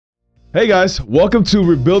Hey guys, welcome to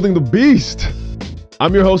Rebuilding the Beast.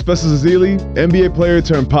 I'm your host, Festus Azili, NBA player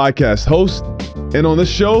turned podcast host. And on this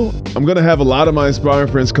show, I'm going to have a lot of my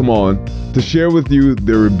inspiring friends come on to share with you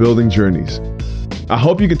their rebuilding journeys. I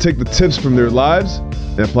hope you can take the tips from their lives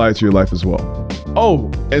and apply it to your life as well.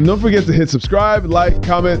 Oh, and don't forget to hit subscribe, like,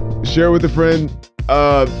 comment, share with a friend.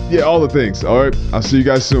 Yeah, all the things. All right, I'll see you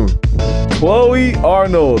guys soon. Chloe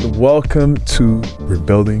Arnold, welcome to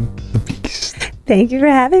Rebuilding the Beast. Thank you for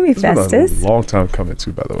having me, Festus. It's been a long time coming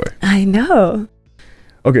too, by the way. I know.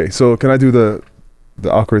 Okay, so can I do the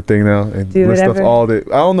awkward thing now and do list whatever. off all the?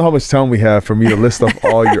 I don't know how much time we have for me to list off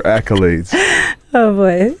all your accolades. Oh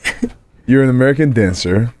boy. You're an American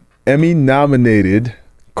dancer, Emmy nominated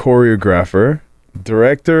choreographer,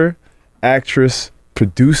 director, actress,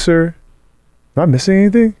 producer. Am I missing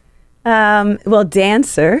anything? Well,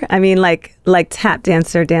 dancer. I mean, like tap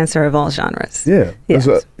dancer of all genres. Yeah. Yes.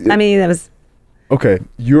 I mean, that was. Okay,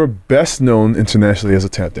 you're best known internationally as a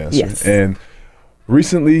tap dancer. Yes. And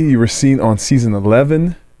recently you were seen on season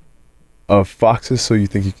 11 of Fox's So You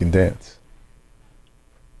Think You Can Dance.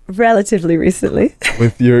 Relatively recently.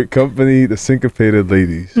 With your company, the Syncopated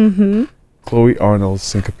Ladies. Mm-hmm. Chloe Arnold's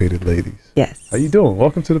Syncopated Ladies. Yes. How you doing?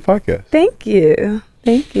 Welcome to the podcast. Thank you.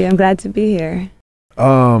 Thank you. I'm glad to be here.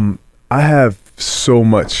 I have so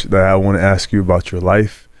much that I want to ask you about your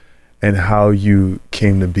life and how you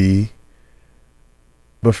came to be.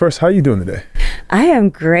 But first, how are you doing today? I am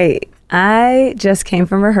great. I just came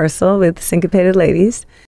from rehearsal with Syncopated Ladies.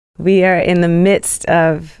 We are in the midst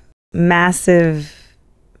of massive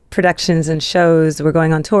productions and shows. We're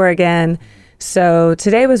going on tour again. So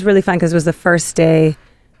today was really fun because it was the first day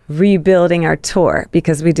rebuilding our tour,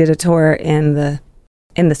 because we did a tour in the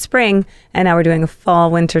spring and now we're doing a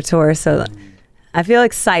fall winter tour. So I feel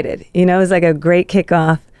excited. You know, it was like a great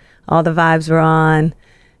kickoff. All the vibes were on.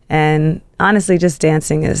 And honestly, just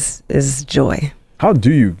dancing is joy. How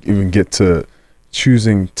do you even get to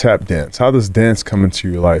choosing tap dance? How does dance come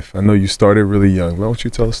into your life? I know you started really young. Why don't you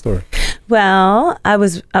tell the story? Well, I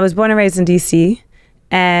was born and raised in DC,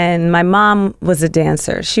 and my mom was a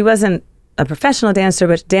dancer. She wasn't a professional dancer,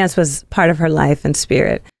 but dance was part of her life and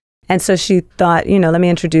spirit. And so she thought, you know, let me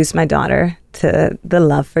introduce my daughter to the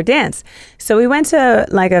love for dance. So we went to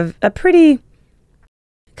like a pretty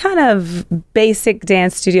kind of basic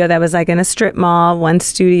dance studio that was like in a strip mall, one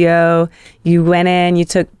studio. You went in, you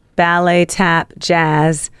took ballet, tap,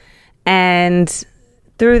 jazz. And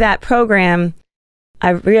through that program,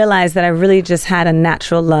 I realized that I really just had a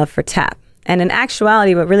natural love for tap. And in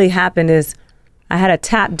actuality, what really happened is I had a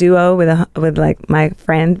tap duo with like my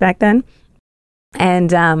friend back then.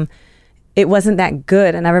 And it wasn't that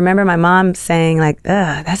good. And I remember my mom saying like,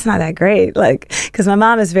 ugh, that's not that great. Like, because my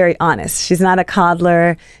mom is very honest. She's not a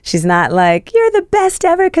coddler. She's not like, you're the best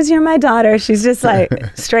ever because you're my daughter. She's just like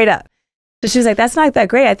straight up. So she was like, that's not that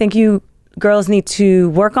great. I think you girls need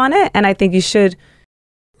to work on it. And I think you should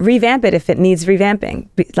revamp it if it needs revamping.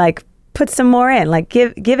 Like put some more in, like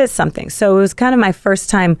give it something. So it was kind of my first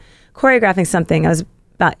time choreographing something. I was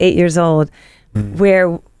about 8 years old,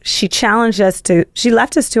 where she challenged us she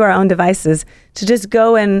left us to our own devices to just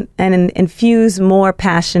go and infuse more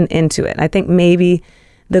passion into it. I think maybe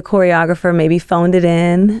the choreographer maybe phoned it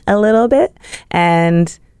in a little bit,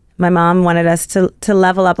 and my mom wanted us to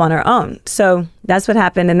level up on our own. So that's what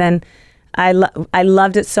happened. And then I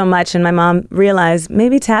loved it so much, and my mom realized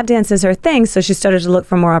maybe tap dance is her thing. So she started to look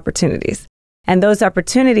for more opportunities. And those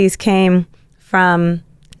opportunities came from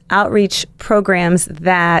outreach programs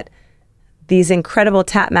that these incredible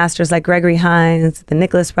tap masters like Gregory Hines, the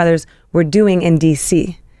Nicholas brothers, were doing in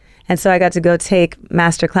DC. And so I got to go take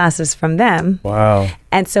master classes from them. Wow.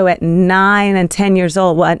 And so at 9 and 10 years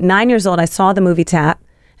old, well, at 9 years old, I saw the movie Tap,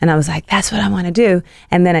 and I was like, that's what I want to do.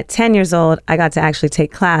 And then at 10 years old, I got to actually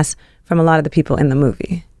take class from a lot of the people in the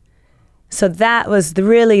movie. So that was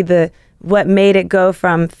really what made it go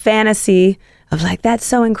from fantasy of like, that's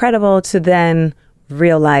so incredible, to then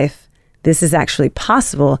real life. This is actually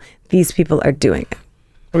possible. These people are doing it.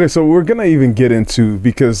 Okay, so we're going to even get into,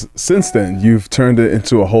 because since then you've turned it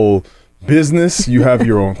into a whole business. You have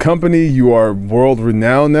your own company. You are world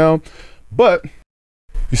renowned now. But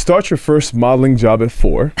you start your first modeling job at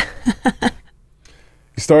 4. You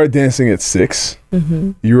started dancing at 6.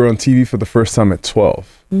 Mm-hmm. You were on TV for the first time at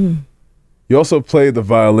 12. Mm. You also played the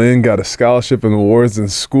violin, got a scholarship and awards in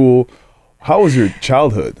school. How was your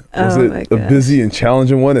childhood? Was it a busy and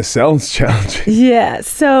challenging one? It sounds challenging. Yeah.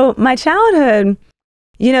 So my childhood,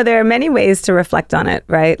 you know, there are many ways to reflect on it,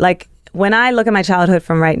 right? Like when I look at my childhood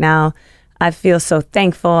from right now, I feel so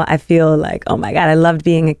thankful. I feel like, oh my God, I loved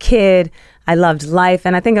being a kid. I loved life.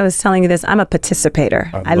 And I think I was telling you this, I'm a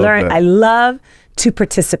participator. I love to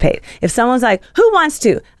participate. If someone's like, who wants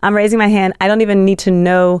to? I'm raising my hand. I don't even need to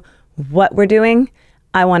know what we're doing.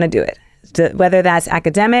 I want to do it. Whether that's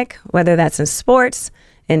academic, whether that's in sports,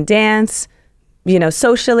 in dance,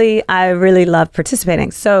 socially, I really love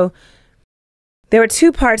participating. So there were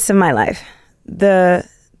two parts of my life. The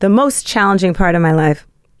most challenging part of my life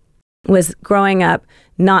was growing up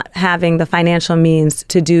not having the financial means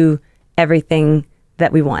to do everything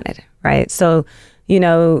that we wanted, right? So,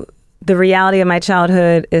 the reality of my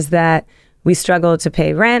childhood is that we struggled to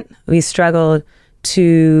pay rent. We struggled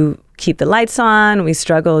to keep the lights on. We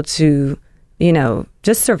struggled to,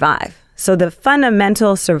 just survive. So the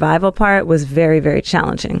fundamental survival part was very, very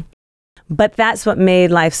challenging. But that's what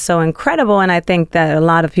made life so incredible. And I think that a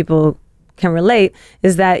lot of people can relate,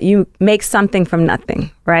 is that you make something from nothing,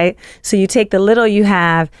 right? So you take the little you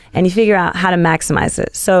have and you figure out how to maximize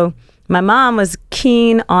it. So my mom was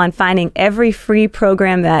keen on finding every free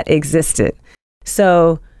program that existed.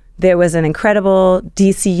 So there was an incredible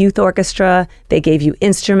DC youth orchestra. They gave you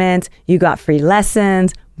instruments. You got free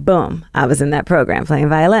lessons. Boom. I was in that program playing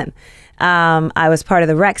violin. I was part of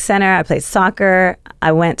the rec center. I played soccer.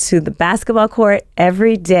 I went to the basketball court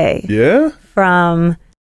every day. Yeah? From,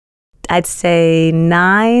 I'd say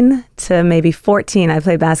 9 to maybe 14. I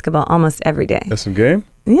played basketball almost every day. That's some game?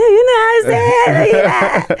 Yeah, I say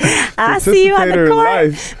it. I see you on the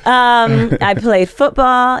court. I played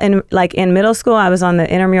football in middle school. I was on the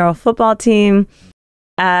intramural football team.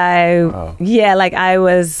 I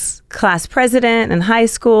was class president in high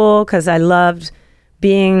school because I loved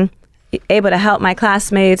being able to help my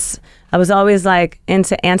classmates. I was always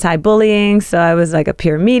into anti-bullying, so I was a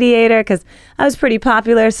peer mediator because I was pretty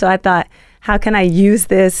popular. So I thought, how can I use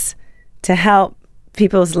this to help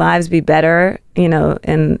people's lives be better, in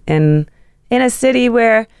a city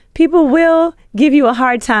where people will give you a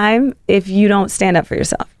hard time if you don't stand up for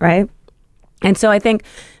yourself, right? And so I think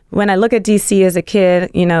when I look at DC as a kid,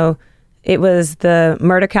 it was the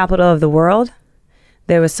murder capital of the world.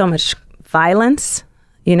 There was so much violence.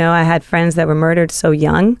 I had friends that were murdered so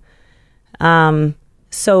young.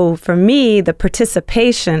 So for me, the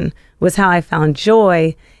participation was how I found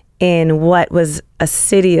joy in what was a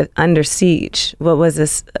city under siege, what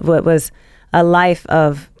was a life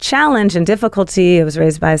of challenge and difficulty. I was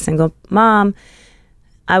raised by a single mom.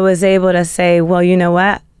 I was able to say, well, you know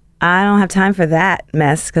what? I don't have time for that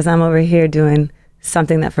mess because I'm over here doing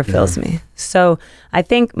something that fulfills me. So I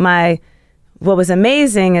think what was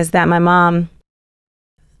amazing is that my mom,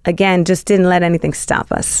 again, just didn't let anything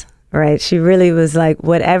stop us, right? She really was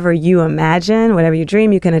whatever you imagine, whatever you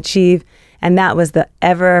dream, you can achieve. And that was the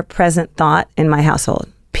ever-present thought in my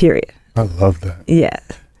household, period. I love that. Yeah.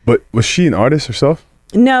 But was she an artist herself?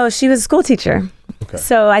 No, she was a school teacher. Okay.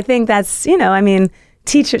 So I think that's,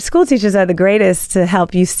 school teachers are the greatest to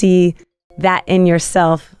help you see that in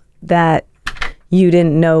yourself that you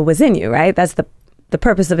didn't know was in you, right? That's the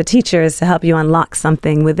purpose of a teacher, is to help you unlock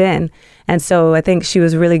something within. And so I think she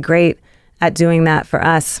was really great at doing that for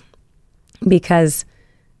us because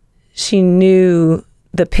she knew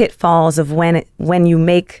the pitfalls of when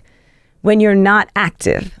you're not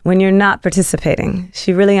active, when you're not participating.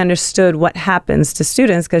 She really understood what happens to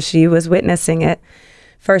students because she was witnessing it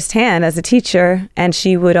firsthand as a teacher, and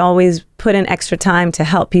she would always put in extra time to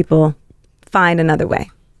help people find another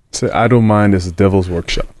way. So idle mind is a devil's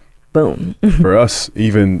workshop. Boom. For us,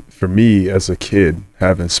 even for me as a kid,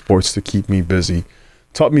 having sports to keep me busy,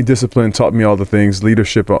 taught me discipline, taught me all the things,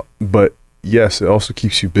 leadership, but yes, it also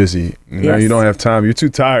keeps you busy. You don't have time. You're too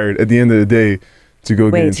tired at the end of the day to go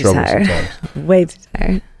get in trouble sometimes. Way too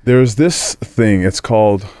tired. There's this thing, it's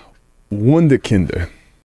called Wunderkinder.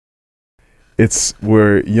 It's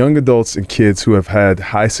where young adults and kids who have had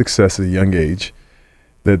high success at a young age,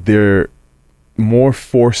 that they're more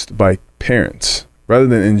forced by parents rather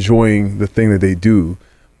than enjoying the thing that they do.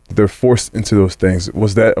 They're forced into those things.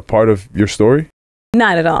 Was that a part of your story?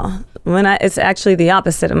 Not at all. It's actually the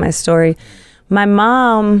opposite of my story. My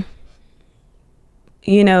mom,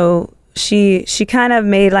 she kind of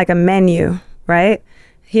made a menu, right?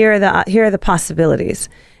 Here are the possibilities.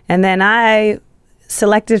 And then I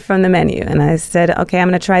selected from the menu and I said, okay, I'm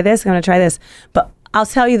going to try this. I'm going to try this. But I'll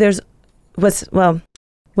tell you,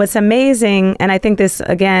 what's amazing, and I think this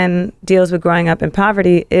again deals with growing up in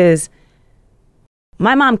poverty, is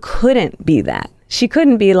my mom couldn't be that. She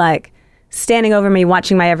couldn't be standing over me,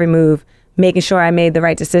 watching my every move, making sure I made the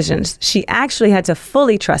right decisions. She actually had to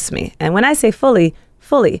fully trust me. And when I say fully,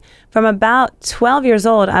 from about 12 years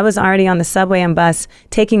old, I was already on the subway and bus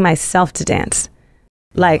taking myself to dance.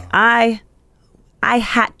 I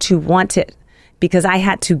had to want it. because I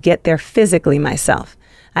had to get there physically myself.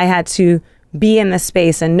 I had to be in the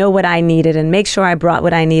space and know what I needed and make sure I brought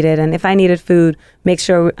what I needed. And if I needed food, make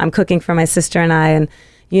sure I'm cooking for my sister and I. And,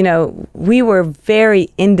 you know, we were very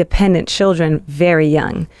independent children, very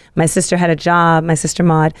young. My sister had a job, my sister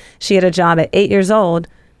Maude, she had a job at 8 years old,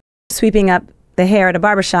 sweeping up the hair at a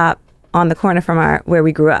barbershop on the corner from where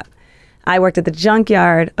we grew up. I worked at the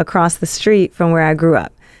junkyard across the street from where I grew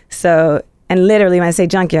up. So, and literally when I say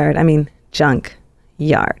junkyard, I mean junk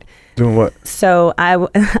yard. Doing what? So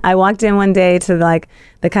I walked in one day to like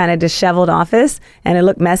the kind of disheveled office and it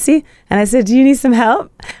looked messy. And I said, do you need some help?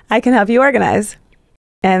 I can help you organize.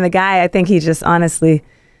 And the guy, I think he just honestly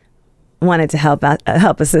wanted to help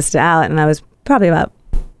a sister out. And I was probably about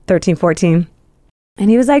 13, 14. And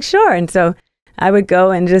he was like, sure. And so I would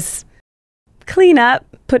go and just clean up,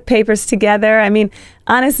 put papers together. I mean,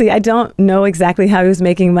 honestly, I don't know exactly how he was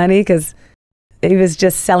making money because he was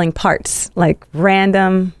just selling parts, like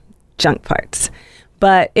random junk parts.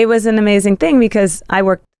 But it was an amazing thing because I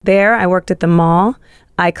worked there. I worked at the mall.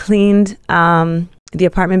 I cleaned the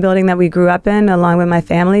apartment building that we grew up in along with my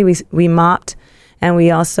family. We mopped and we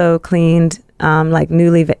also cleaned like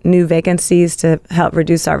new vacancies to help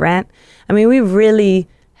reduce our rent. I mean, we really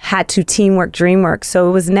had to teamwork, dreamwork. So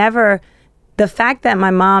it was never the fact that my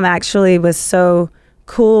mom actually was so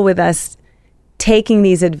cool with us taking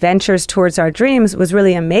these adventures towards our dreams was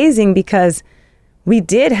really amazing because we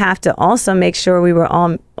did have to also make sure we were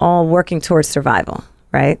all working towards survival,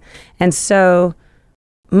 right? And so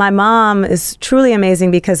my mom is truly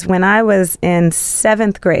amazing because when I was in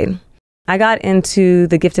 7th grade, I got into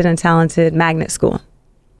the gifted and talented magnet school.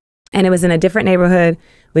 And it was in a different neighborhood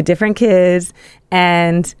with different kids.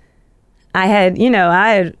 And I had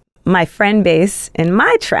my friend base in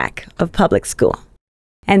my track of public school.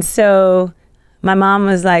 And so my mom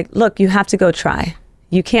was like, look, you have to go try.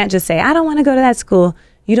 You can't just say, I don't want to go to that school.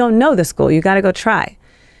 You don't know the school. You got to go try.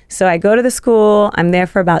 So I go to the school. I'm there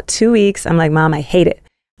for about 2 weeks. I'm like, Mom, I hate it.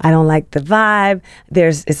 I don't like the vibe.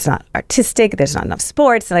 It's not artistic. There's not enough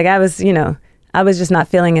sports. Like I was just not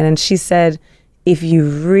feeling it. And she said, if you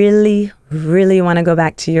really, really want to go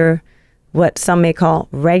back to your, what some may call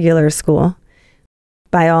regular school,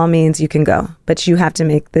 by all means, you can go. But you have to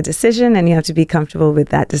make the decision and you have to be comfortable with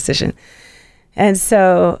that decision. And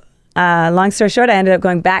so long story short, I ended up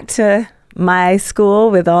going back to my school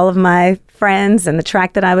with all of my friends and the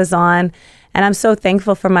track that I was on. And I'm so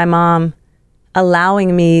thankful for my mom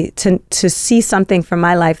allowing me to see something from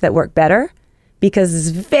my life that worked better, because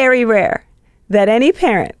it's very rare that any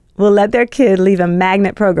parent will let their kid leave a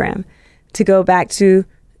magnet program to go back to,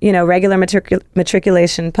 regular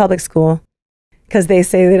matriculation public school because they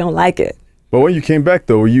say they don't like it. But when you came back,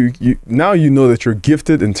 though, you now you know that you're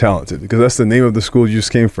gifted and talented because that's the name of the school you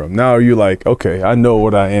just came from. Now you're like, okay, I know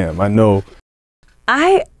what I am. I know.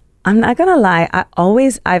 I'm not going to lie.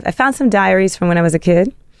 I found some diaries from when I was a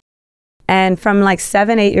kid. And from like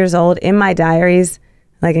 7, 8 years old, in my diaries,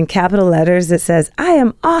 like in capital letters, it says, I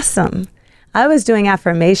am awesome. I was doing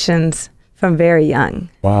affirmations from very young.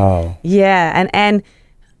 Wow. Yeah. And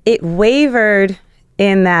it wavered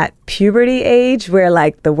in that puberty age where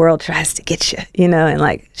like the world tries to get you, and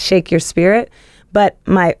like shake your spirit. But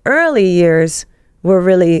my early years were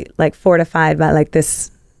really like fortified by like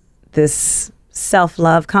this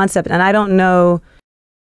self-love concept. And I don't know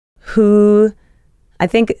who, I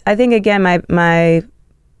think again, my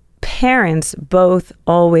parents both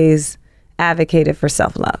always advocated for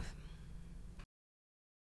self-love.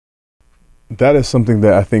 That is something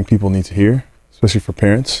that I think people need to hear, especially for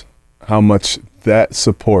parents, how much that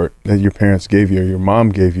support that your parents gave you, or your mom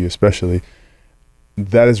gave you especially,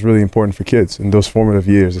 that is really important for kids in those formative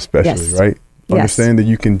years especially, yes. Right? Yes. Understand that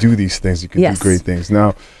you can do these things, you can yes. do great things.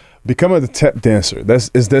 Now, becoming a tap dancer,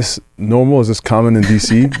 is this normal? Is this common in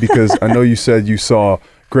DC? Because I know you said you saw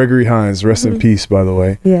Gregory Hines, rest in peace, by the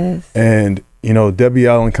way. Yes. And, Debbie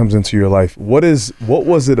Allen comes into your life. What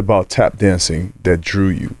was it about tap dancing that drew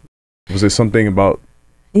you? Was it something about?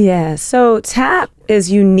 Yeah, so tap is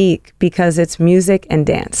unique because it's music and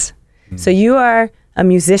dance. Mm. So you are a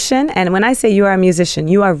musician, and when I say you are a musician,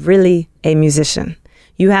 you are really a musician.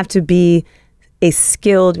 You have to be a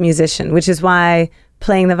skilled musician, which is why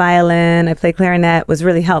playing the violin, I play clarinet, was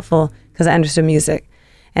really helpful because I understood music.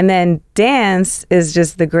 And then dance is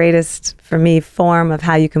just the greatest, for me, form of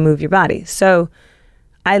how you can move your body. So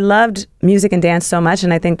I loved music and dance so much,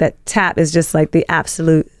 and I think that tap is just like the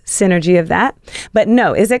absolute synergy of that. But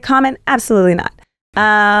no, is it common? Absolutely not.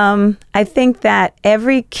 I think that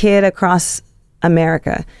every kid across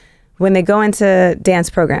America, when they go into dance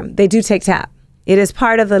program, they do take tap. It is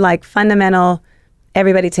part of the like fundamental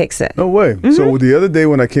everybody takes it. No way. So the other day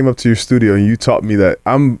when I came up to your studio, you taught me that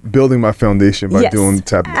I'm building my foundation by doing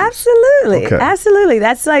tap dance. Absolutely. Okay. Absolutely.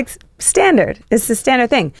 That's like standard. It's the standard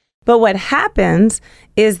thing. But what happens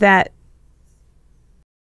is that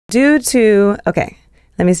due to, okay,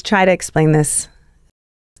 let me try to explain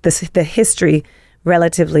the history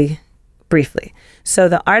relatively briefly. So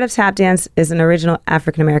the art of tap dance is an original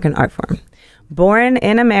African-American art form. Born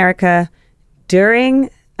in America during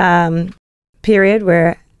period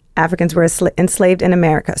where Africans were enslaved in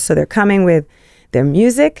America. So they're coming with their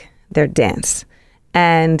music, their dance,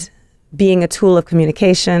 and being a tool of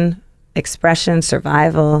communication, expression,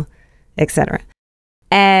 survival, etc.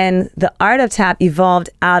 And the art of tap evolved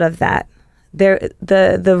out of that.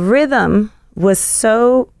 The rhythm was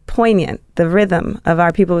so poignant. The rhythm of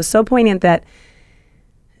our people was so poignant that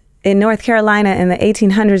in North Carolina in the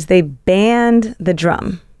 1800s, they banned the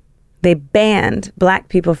drum. They banned Black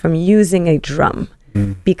people from using a drum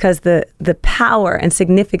because the power and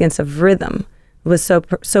significance of rhythm was so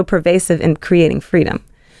pervasive in creating freedom.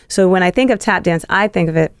 So when I think of tap dance, I think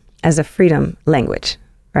of it as a freedom language,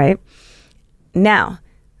 right? Now,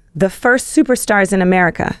 the first superstars in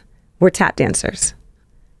America were tap dancers.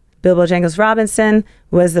 Bilbo Jangles Robinson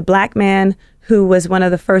was the Black man who was one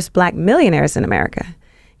of the first Black millionaires in America.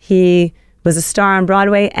 He was a star on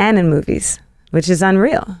Broadway and in movies, which is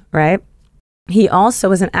unreal, right? He also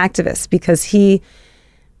was an activist because he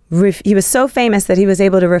was so famous that he was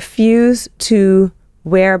able to refuse to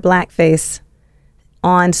wear blackface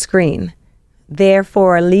on screen,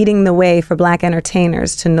 therefore leading the way for Black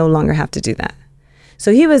entertainers to no longer have to do that.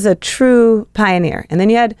 So he was a true pioneer. And then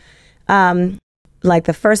you had like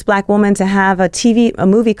the first Black woman to have a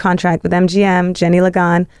movie contract with MGM, Jenny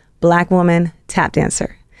Lagan, Black woman, tap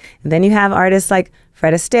dancer. And then you have artists like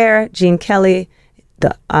Fred Astaire, Gene Kelly,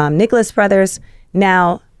 the Nicholas Brothers.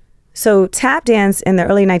 Now, so tap dance in the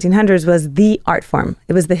early 1900s was the art form.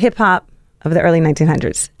 It was the hip hop of the early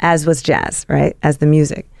 1900s, as was jazz, right? As the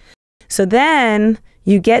music. So then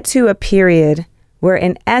you get to a period where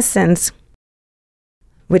in essence,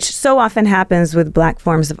 which so often happens with Black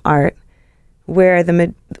forms of art, where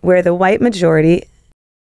the white majority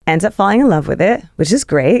ends up falling in love with it, which is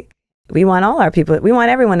great. We want all our people, we want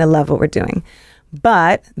everyone to love what we're doing.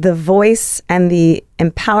 But the voice and the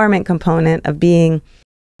empowerment component of being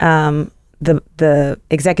the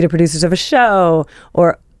executive producers of a show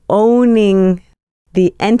or owning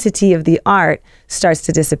the entity of the art starts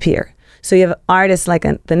to disappear. So you have artists like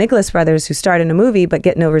the Nicholas Brothers who starred in a movie but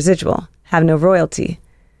get no residual, have no royalty,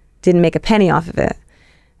 didn't make a penny off of it,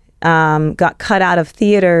 got cut out of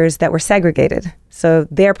theaters that were segregated. So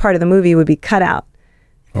their part of the movie would be cut out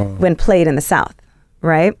when played in the South,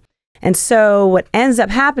 right? And so what ends up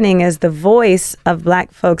happening is the voice of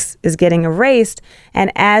Black folks is getting erased.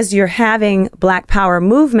 And as you're having Black power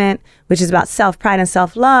movement, which is about self-pride and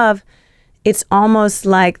self-love, it's almost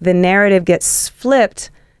like the narrative gets flipped.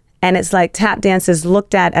 And it's like tap dance is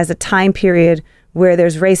looked at as a time period where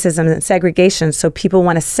there's racism and segregation. So people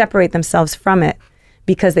want to separate themselves from it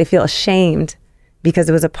because they feel ashamed because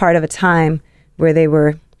it was a part of a time where they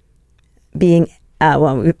were being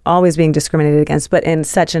always being discriminated against, but in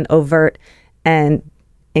such an overt and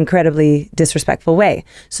incredibly disrespectful way.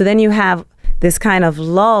 So then you have this kind of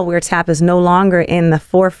lull where tap is no longer in the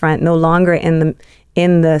forefront, no longer in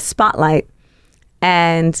the spotlight.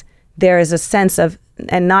 And there is a sense of,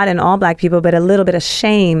 and not in all Black people, but a little bit of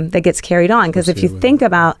shame that gets carried on. Because if you think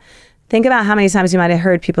about how many times you might have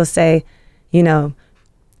heard people say, you know,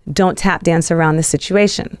 don't tap dance around this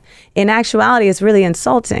situation. In actuality, it's really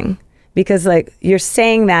insulting. Because like you're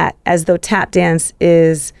saying that as though tap dance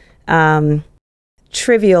is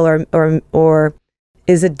trivial or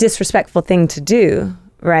is a disrespectful thing to do,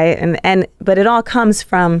 right? But it all comes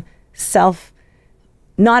from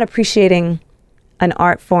not appreciating an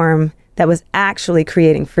art form that was actually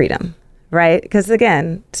creating freedom, right? Because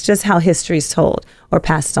again, it's just how history is told or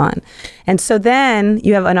passed on. And so then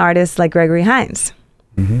you have an artist like Gregory Hines,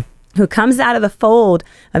 who comes out of the fold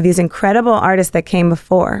of these incredible artists that came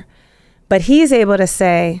before. But he's able to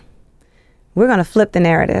say, we're going to flip the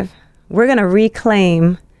narrative. We're going to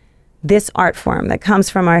reclaim this art form that comes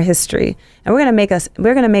from our history. And we're going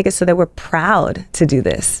to make it so that we're proud to do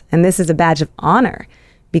this. And this is a badge of honor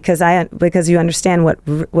because you understand what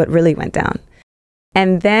really went down.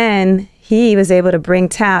 And then he was able to bring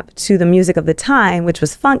tap to the music of the time, which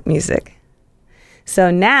was funk music. So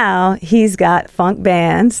now he's got funk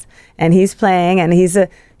bands and he's playing and he's a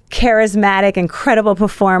charismatic, incredible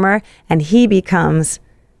performer, and he becomes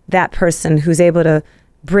that person who's able to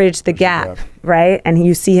bridge the gap, right? And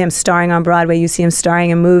you see him starring on Broadway, you see him starring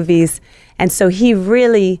in movies. And so he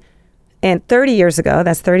really And 30 years ago,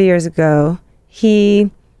 that's 30 years ago,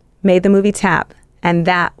 he made the movie Tap. And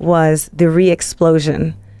that was the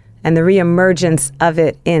re-explosion and the re-emergence of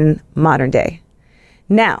it in modern day.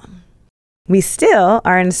 Now, we still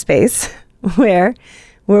are in a space where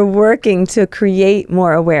we're working to create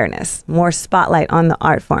more awareness, more spotlight on the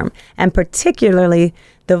art form. And particularly,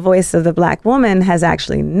 the voice of the Black woman has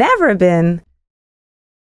actually never been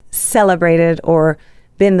celebrated or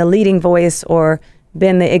been the leading voice or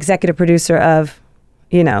been the executive producer of,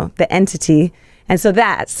 you know, the entity. And so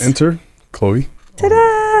that's... Enter Chloe.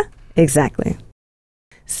 Ta-da! Exactly.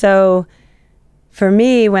 So for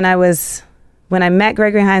me, when I met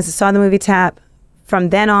Gregory Hines and saw the movie Tap, from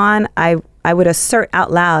then on, I would assert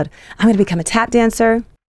out loud, I'm going to become a tap dancer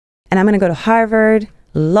and I'm going to go to Harvard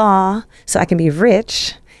Law so I can be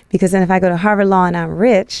rich, because then if I go to Harvard Law and I'm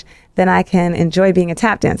rich, then I can enjoy being a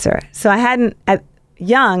tap dancer. So I hadn't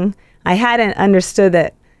understood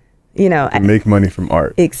that, you know. Make money from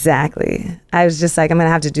art. Exactly. I was just like, I'm going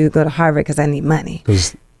to have to go to Harvard because I need money.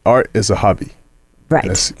 Because art is a hobby. Right.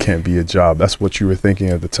 It can't be a job. That's what you were thinking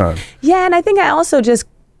at the time. Yeah, and I think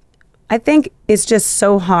I think it's just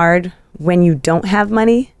so hard when you don't have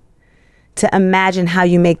money to imagine how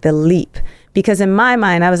you make the leap. Because in my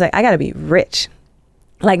mind, I was like, I got to be rich.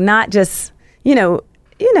 Like, not just, you know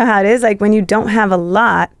how it is. Like, when you don't have a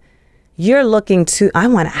lot, you're looking to, I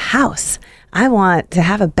want a house. I want to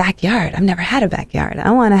have a backyard. I've never had a backyard.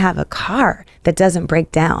 I want to have a car that doesn't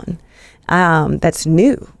break down. That's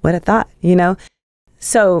new. What a thought, you know?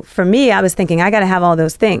 So for me, I was thinking, I got to have all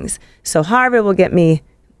those things. So Harvard will get me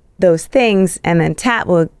those things, and then Tap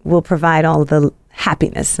will provide all the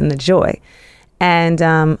happiness and the joy. And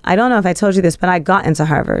I don't know if I told you this, but I got into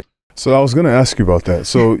Harvard. So I was going to ask you about that.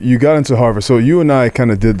 So you got into Harvard. So you and I kind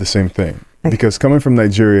of did the same thing. Okay. Because coming from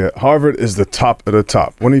Nigeria, Harvard is the top of the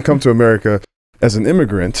top. When you come to America as an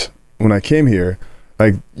immigrant, when I came here,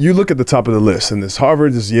 like, you look at the top of the list, and there's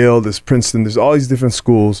Harvard, there's Yale, there's Princeton, there's all these different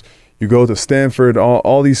schools. You go to Stanford,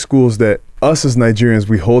 all these schools that us as Nigerians,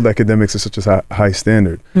 we hold academics at such a high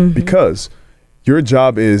standard, because your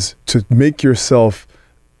job is to make yourself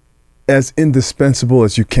as indispensable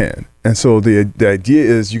as you can. And so the idea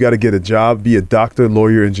is you got to get a job, be a doctor,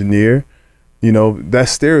 lawyer, engineer. You know, that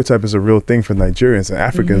stereotype is a real thing for Nigerians and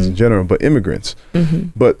Africans in general, but immigrants.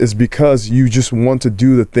 But it's because you just want to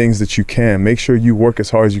do the things that you can. Make sure you work as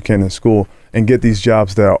hard as you can in school and get these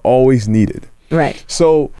jobs that are always needed. Right.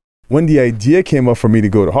 So when the idea came up for me to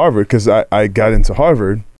go to Harvard, because I got into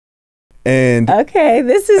Harvard, and okay,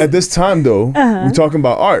 this is at this time though, we're talking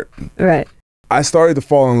about art. Right. I started to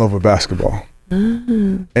fall in love with basketball.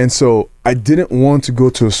 And so I didn't want to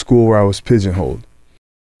go to a school where I was pigeonholed.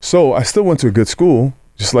 So I still went to a good school,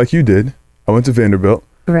 just like you did. I went to Vanderbilt.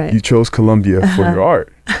 Right. You chose Columbia for your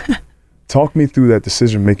art. Talk me through that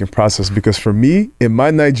decision-making process, because for me, in my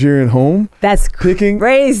Nigerian home, that's picking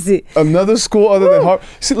crazy. Another school other than Harvard.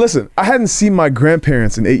 See, listen, I hadn't seen my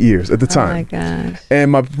grandparents in 8 years at the time. Oh my gosh.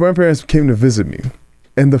 And my grandparents came to visit me.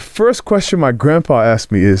 And the first question my grandpa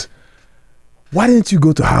asked me is, why didn't you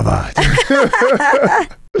go to Harvard?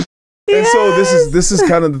 And so this is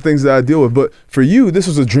kind of the things that I deal with. But for you, this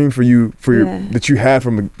was a dream for you, that you had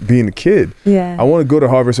from being a kid. Yeah. I want to go to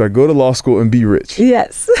Harvard, so I go to law school and be rich.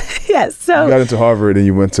 Yes. Yes. So you got into Harvard and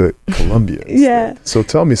you went to Columbia. Yeah. So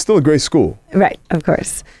tell me, it's still a great school. Right. Of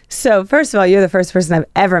course. So first of all, you're the first person I've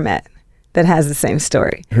ever met that has the same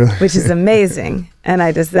story, really? Which is amazing. And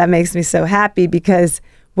that makes me so happy, because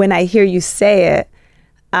when I hear you say it,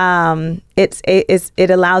 it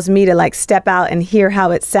allows me to like step out and hear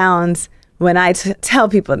how it sounds when I tell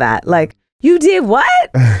people that, like, you did what?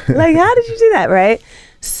 Like, how did you do that? Right.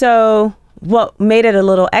 So what made it a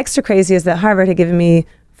little extra crazy is that Harvard had given me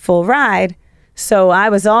full ride. So I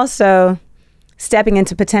was also stepping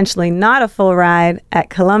into potentially not a full ride at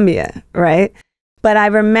Columbia. Right. But I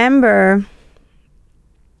remember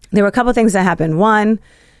there were a couple of things that happened. One,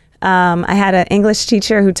 I had an English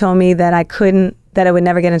teacher who told me that I would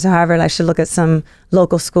never get into Harvard. I should look at some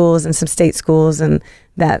local schools and some state schools, and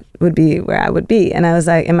that would be where I would be. And I was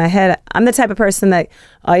like, in my head, I'm the type of person that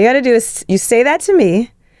all you got to do is you say that to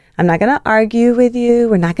me. I'm not going to argue with you.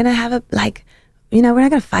 We're not going to have we're not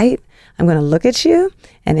going to fight. I'm going to look at you.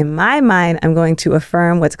 And in my mind, I'm going to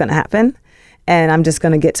affirm what's going to happen. And I'm just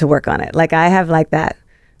going to get to work on it. Like, I have like that.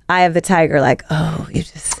 I have the tiger, like, oh, you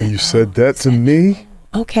just said, said that to me?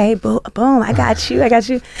 Okay, boom, I got you.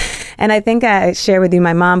 And I think I shared with you,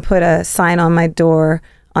 my mom put a sign on my door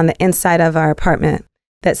on the inside of our apartment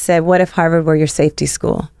that said, what if Harvard were your safety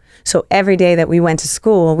school? So every day that we went to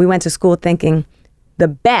school thinking the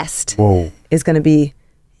best is going to be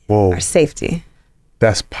our safety.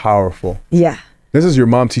 That's powerful. Yeah. This is your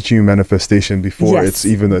mom teaching you manifestation before it's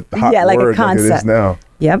even a hot like word a concept. like it is now.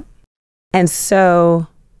 Yep. And so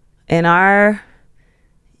in our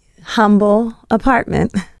humble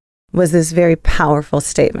apartment was this very powerful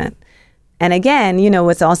statement. And again, you know,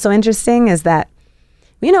 what's also interesting is that,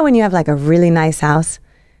 you know, when you have like a really nice house,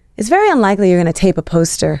 it's very unlikely you're going to tape a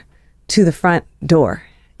poster to the front door.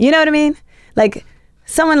 You know what I mean? Like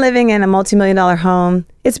someone living in a multi-million-dollar home,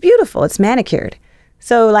 it's beautiful, it's manicured.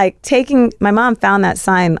 So like my mom found that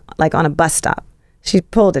sign like on a bus stop. She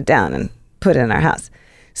pulled it down and put it in our house.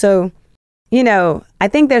 So, you know, I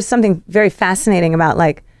think there's something very fascinating about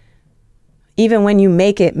like, even when you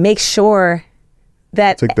make it, make sure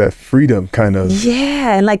that it's like that freedom kind of.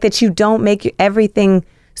 Yeah. And like that you don't make everything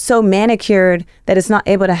so manicured that it's not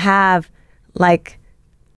able to have like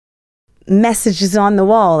messages on the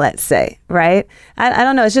wall, let's say, right? I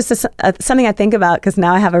don't know. It's just something I think about because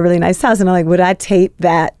now I have a really nice house and I'm like, would I tape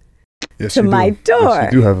that to my door?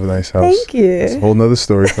 Yes, you do have a nice house. Thank you. It's a whole nother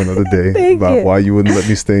story for another day about why you wouldn't let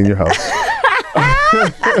me stay in your house.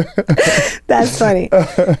 That's funny.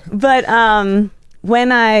 But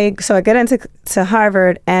when I get into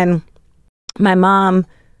Harvard and my mom,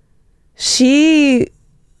 so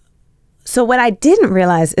what I didn't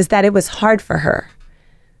realize is that it was hard for her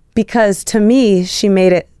because to me, she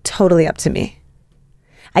made it totally up to me.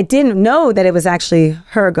 I didn't know that it was actually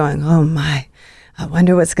her going, oh my, I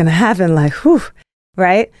wonder what's going to happen. Like, whew,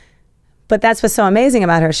 right? But that's what's so amazing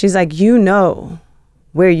about her. She's like, you know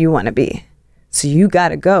where you want to be. So you got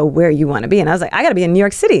to go where you want to be. And I was like, I got to be in New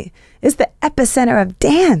York City. It's the epicenter of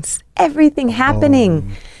dance. Everything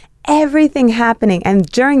happening. Everything happening. And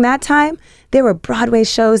during that time, there were Broadway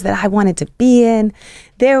shows that I wanted to be in.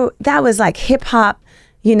 That was like hip hop.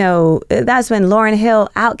 You know, that's when Lauryn Hill,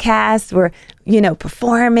 Outkast were, you know,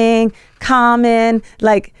 performing, Common,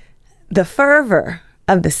 like the fervor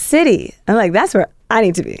of the city. I'm like, that's where I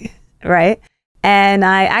need to be, right? And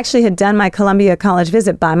I actually had done my Columbia College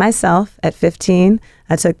visit by myself at 15.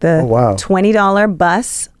 I took the $20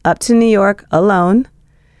 bus up to New York alone,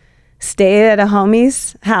 stayed at a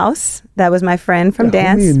homie's house. That was my friend from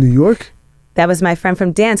dance. Homie in New York? That was my friend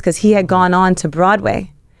from dance because he had gone on to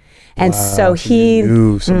Broadway. And so he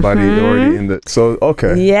knew somebody already in the, so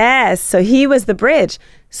okay. Yes, so he was the bridge.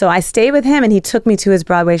 So I stayed with him and he took me to his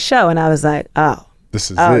Broadway show and I was like, this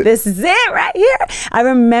is it. This is it right here. I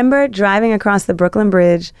remember driving across the Brooklyn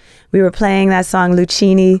Bridge. We were playing that song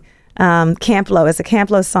Lucchini, Camp Lo. It's a Camp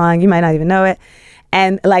Lo song. You might not even know it.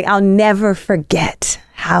 And like, I'll never forget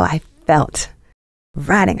how I felt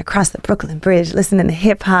riding across the Brooklyn Bridge, listening to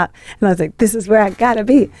hip hop. And I was like, this is where I gotta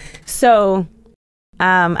be. So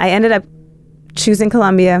I ended up choosing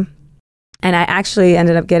Columbia and I actually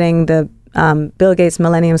ended up getting the Bill Gates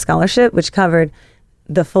Millennium Scholarship, which covered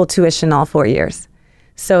the full tuition all 4 years.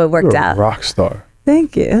 So it worked out. You're a rock star.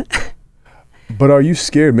 Thank you. But are you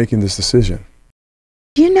scared making this decision?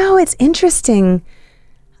 You know, it's interesting.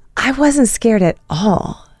 I wasn't scared at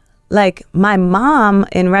all. Like my mom,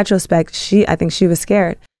 in retrospect, I think she was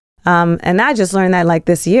scared. And I just learned that like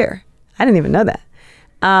this year. I didn't even know that.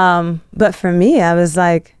 But for me, I was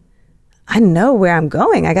like, I know where I'm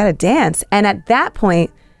going. I got to dance. And at that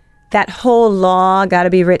point, that whole law, gotta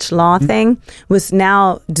be rich law thing was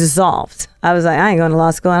now dissolved. I was like, I ain't going to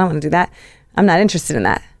law school. I don't want to do that. I'm not interested in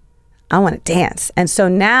that. I want to dance. And so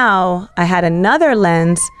now I had another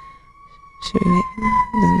lens. Should we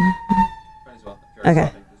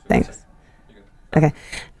okay, thanks. Okay.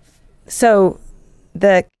 So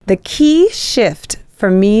the key shift for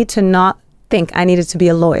me to not think I needed to be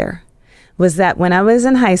a lawyer was that when I was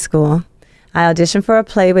in high school, I auditioned for a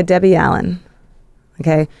play with Debbie Allen.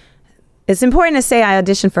 Okay. It's important to say I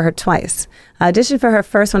auditioned for her twice. I auditioned for her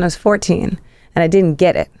first when I was 14 and I didn't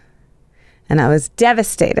get it. And I was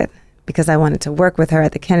devastated because I wanted to work with her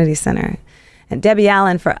at the Kennedy Center. And Debbie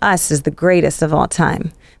Allen for us is the greatest of all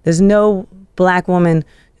time. There's no Black woman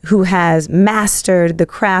who has mastered the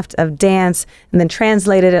craft of dance and then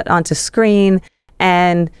translated it onto screen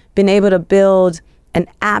and been able to build an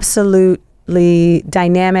absolutely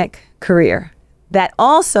dynamic career that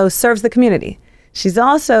also serves the community. She's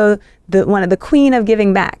also one of the queen of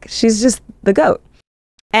giving back. She's just the GOAT.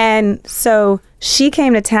 And so she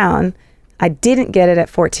came to town. I didn't get it at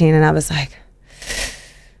 14 and I was like,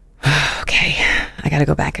 okay, I gotta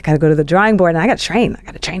go back. I gotta go to the drawing board and I gotta train. I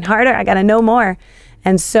gotta train harder. I gotta know more.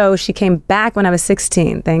 And so she came back when I was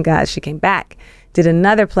 16. Thank God she came back, did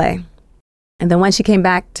another play. And the one she came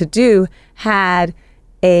back to do had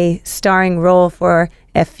a starring role for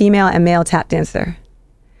a female and male tap dancer.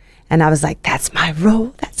 And I was like, that's my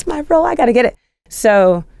role. That's my role. I got to get it.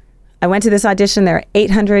 So I went to this audition. There were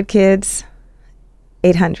 800 kids,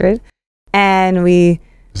 800. And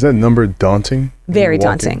Is that number daunting? Very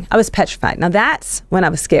daunting. I was petrified. Now that's when I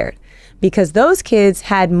was scared, because those kids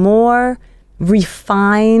had more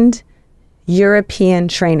refined European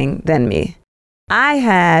training than me. I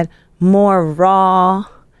had more raw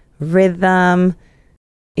rhythm.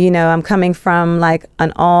 You know, I'm coming from like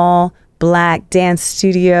an all Black dance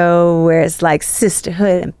studio where it's like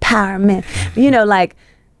sisterhood, empowerment, you know, like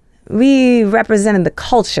we represented the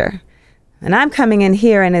culture. And I'm coming in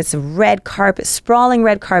here and it's red carpet, sprawling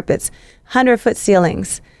red carpets, 100-foot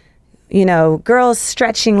ceilings, you know, girls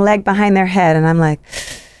stretching leg behind their head. And I'm like,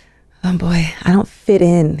 oh boy, I don't fit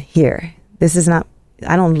in here. This is not,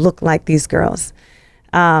 I don't look like these girls.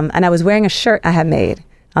 And I was wearing a shirt I had made.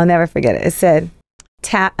 I'll never forget it. It said,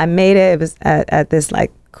 tap, I made it. It was at this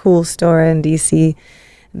like cool store in DC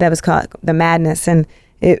that was called The Madness. And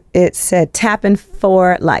it said, tapping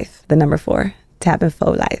for life, the number 4, tapping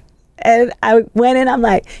for life. And I went in, I'm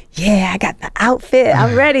like, yeah, I got the outfit,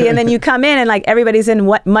 I'm ready. And then you come in and like everybody's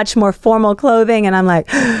in much more formal clothing. And I'm like,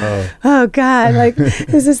 oh God, like,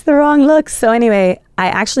 is this the wrong look? So anyway, I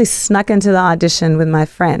actually snuck into the audition with my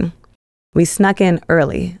friend. We snuck in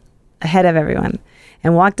early, ahead of everyone,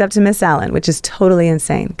 and walked up to Miss Allen, which is totally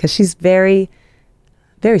insane because she's very,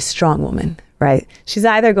 very strong woman, right? She's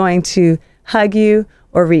either going to hug you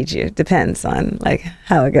or read you, depends on like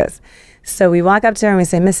how it goes. So we walk up to her and we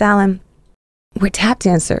say, Miss Allen, we're tap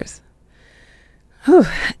dancers. Whew.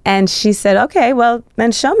 And she said, okay, well,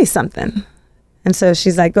 then show me something. And so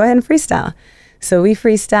she's like, go ahead and freestyle. So we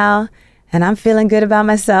freestyle and I'm feeling good about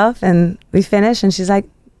myself and we finish and she's like,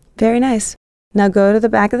 very nice. Now go to the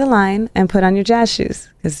back of the line and put on your jazz shoes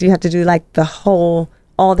because you have to do like all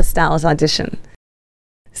the styles audition.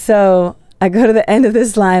 So I go to the end of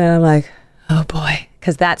this line and I'm like, oh boy,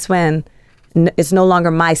 because that's when it's no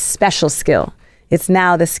longer my special skill. It's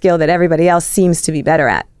now the skill that everybody else seems to be better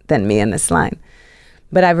at than me in this line.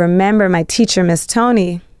 But I remember my teacher, Miss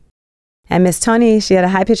Tony, and Miss Tony, she had a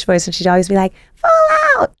high-pitched voice and she'd always be like, full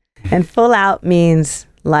out. And full out means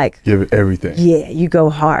like, give it everything. Yeah, you go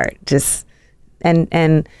hard. Just,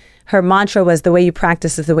 and her mantra was the way you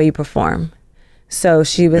practice is the way you perform. So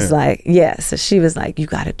she was like, so she was like, you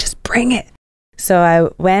got to just bring it. So I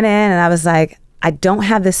went in and I was like, I don't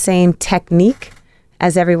have the same technique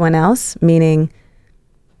as everyone else, meaning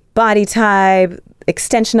body type,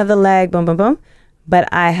 extension of the leg, boom, boom, boom.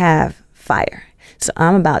 But I have fire. So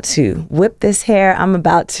I'm about to whip this hair. I'm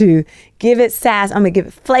about to give it sass. I'm going to give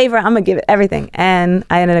it flavor. I'm going to give it everything. And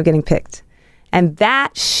I ended up getting picked. And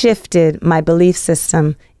that shifted my belief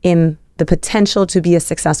system in the potential to be a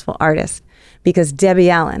successful artist, because Debbie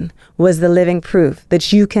Allen was the living proof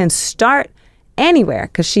that you can start anywhere,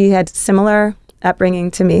 because she had similar upbringing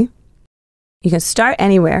to me. You can start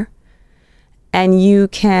anywhere and you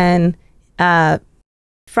can,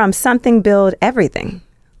 from something, build everything.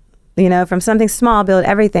 You know, from something small, build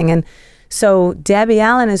everything. And so Debbie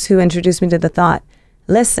Allen is who introduced me to the thought,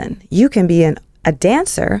 listen, you can be a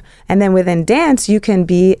dancer, and then within dance, you can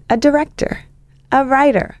be a director, a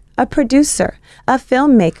writer, a producer, a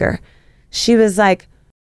filmmaker. She was like,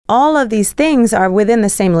 all of these things are within the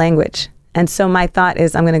same language. And so my thought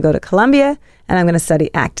is, I'm going to go to Columbia and I'm going to study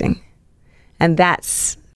acting. And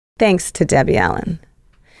that's thanks to Debbie Allen.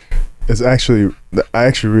 I actually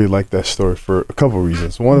really like that story for a couple of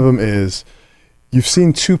reasons. One of them is you've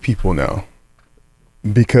seen two people now,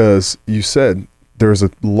 because you said there's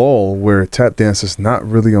a lull where tap dance is not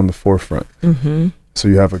really on the forefront. Mm-hmm. So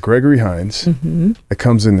you have a Gregory Hines that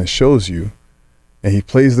comes in and shows you, and he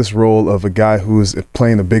plays this role of a guy who is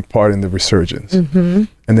playing a big part in the resurgence. Mm-hmm.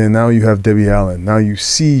 And then now you have Debbie Allen. Now you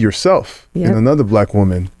see yourself in another Black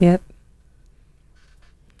woman. Yep.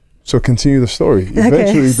 So continue the story. Okay,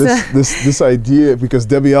 Eventually, this idea, because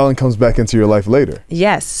Debbie Allen comes back into your life later.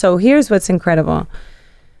 Yes. So here's what's incredible.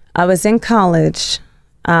 I was in college,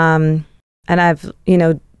 and I've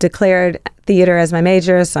declared theater as my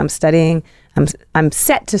major. So I'm studying. I'm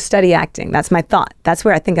set to study acting. That's my thought. That's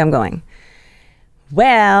where I think I'm going.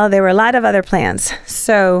 Well, there were a lot of other plans.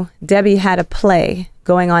 So Debbie had a play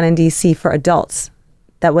going on in DC for adults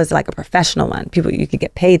that was like a professional one. People, you could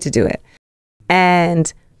get paid to do it.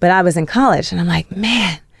 But I was in college and I'm like,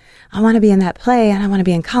 man, I want to be in that play and I want to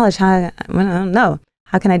be in college. I don't know.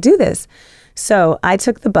 How can I do this? So I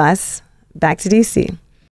took the bus back to DC.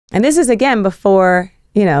 And this is again before,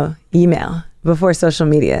 email, before social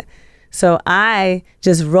media. So I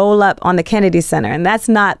just roll up on the Kennedy Center, and that's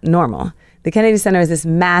not normal. The Kennedy Center is this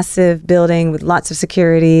massive building with lots of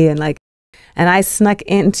security, and I snuck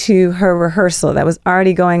into her rehearsal that was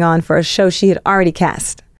already going on for a show she had already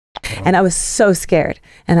cast. And I was so scared.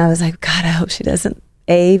 And I was like, God, I hope she doesn't,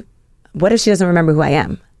 what if she doesn't remember who I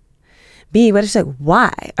am? B, what? She's like,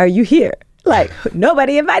 why are you here? Like,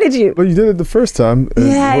 nobody invited you. But you did it the first time.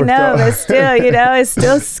 Yeah, I know, but still, it's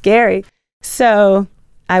still scary. So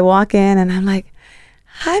I walk in and I'm like,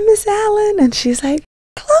 hi, Miss Allen. And she's like,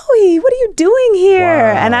 Chloe, what are you doing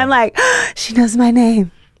here? Wow. And I'm like, she knows my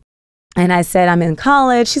name. And I said, I'm in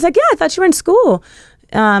college. She's like, yeah, I thought you were in school.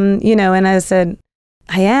 And I said,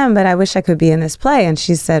 I am, but I wish I could be in this play. And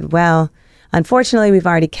she said, well, unfortunately, we've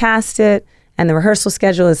already cast it and the rehearsal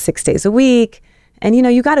schedule is 6 days a week. And,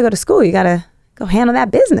 you got to go to school. You got to go handle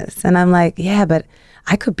that business. And I'm like, yeah, but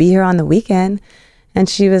I could be here on the weekend. And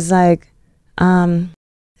she was like,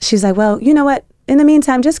 well, you know what? In the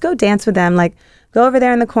meantime, just go dance with them. Like, go over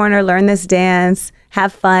there in the corner, learn this dance,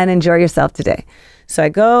 have fun, enjoy yourself today. So I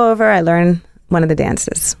go over, I learn one of the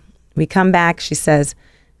dances. We come back, she says,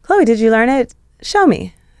 Chloe, did you learn it? Show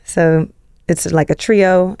me. So it's like a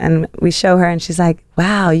trio, and we show her, and she's like,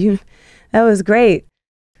 wow, that was great.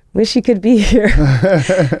 Wish you could be here,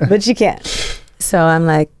 but you can't. So I'm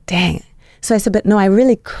like, dang. So I said, but no, I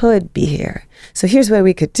really could be here. So here's what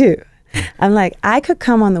we could do. I'm like, I could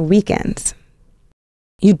come on the weekends.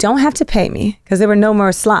 You don't have to pay me, because there were no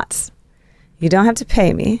more slots. You don't have to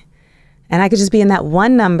pay me. And I could just be in that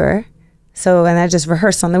one number. So, and I just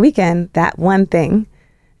rehearse on the weekend, that one thing.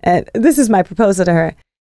 And this is my proposal to her.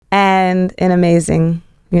 And in amazing,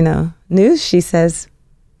 news, she says,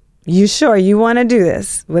 you sure you want to do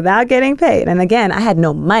this without getting paid? And again, I had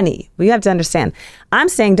no money. Well, you have to understand, I'm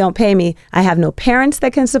saying don't pay me. I have no parents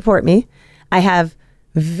that can support me. I have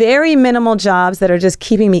very minimal jobs that are just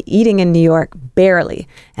keeping me eating in New York, barely.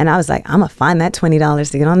 And I was like, I'm going to find that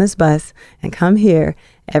 $20 to get on this bus and come here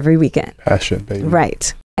every weekend. Passion, baby.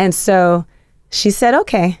 Right. And so she said,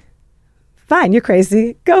 okay, fine, you're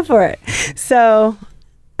crazy. Go for it. So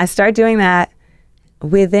I started doing that.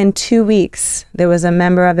 Within 2 weeks, there was a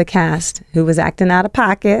member of the cast who was acting out of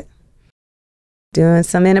pocket, doing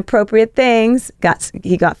some inappropriate things.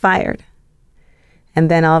 He got fired. And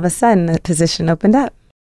then all of a sudden, the position opened up.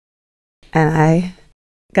 And I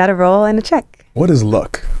got a role and a check. What is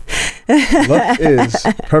luck? Luck is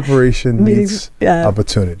preparation meets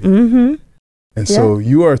opportunity. Mm-hmm. And so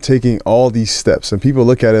you are taking all these steps, and people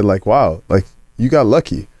look at it like, wow, like you got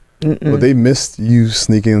lucky. But they missed you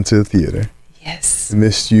sneaking into the theater. Yes. They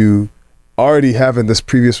missed you already having this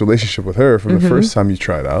previous relationship with her from the first time you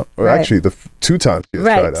tried out, or actually the 2 times you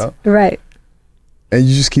tried out. Right. And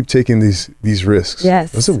you just keep taking these risks.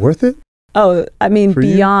 Yes. Was it worth it? Oh, I mean,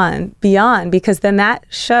 beyond, because then that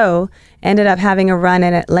show ended up having a run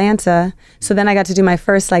in Atlanta. So then I got to do my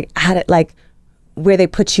first, where they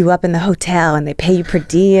put you up in the hotel and they pay you per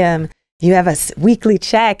diem. You have a weekly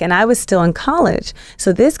check, and I was still in college.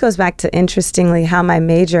 So this goes back to, interestingly, how my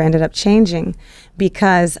major ended up changing,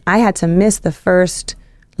 because I had to miss the first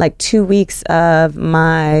 2 weeks of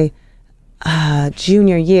my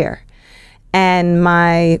junior year. And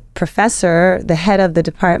my professor, the head of the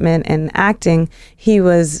department in acting, he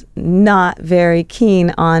was not very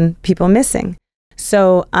keen on people missing.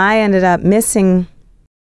 So I ended up missing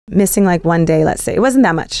like 1 day, let's say. It wasn't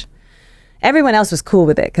that much. Everyone else was cool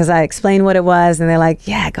with it because I explained what it was, and they're like,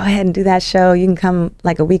 yeah, go ahead and do that show. You can come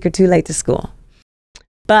like a week or 2 late to school.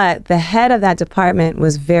 But the head of that department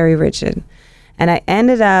was very rigid. And I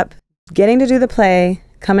ended up getting to do the play,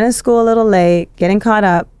 coming to school a little late, getting caught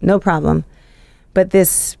up, no problem. But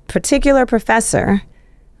this particular professor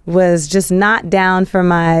was just not down for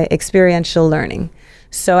my experiential learning.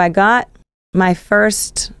 So I got my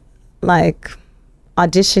first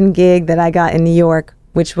audition gig that I got in New York,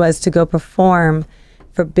 which was to go perform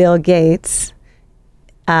for Bill Gates'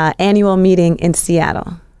 annual meeting in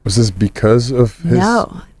Seattle. Was this because of his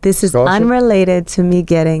No, this is unrelated to me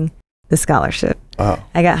getting the scholarship. Wow.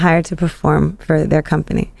 I got hired to perform for their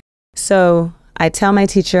company. So I tell my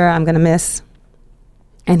teacher I'm going to miss.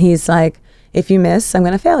 And he's like, if you miss, I'm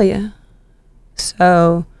going to fail you.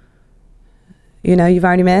 So, you've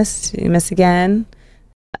already missed. You miss again.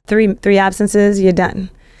 Three absences, you're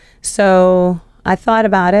done. So I thought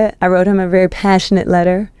about it. I wrote him a very passionate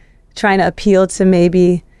letter trying to appeal to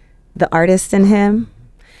maybe the artist in him.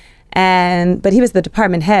 But he was the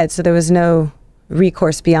department head, so there was no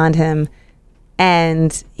recourse beyond him.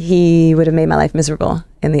 And he would have made my life miserable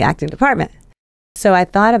in the acting department. So I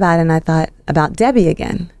thought about it, and I thought about Debbie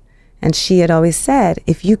again. And she had always said,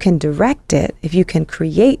 if you can direct it, if you can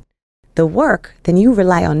create the work, then you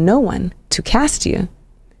rely on no one to cast you.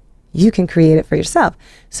 You can create it for yourself.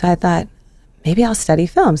 So I thought, maybe I'll study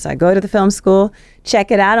film. So I go to the film school,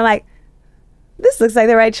 check it out. I'm like, this looks like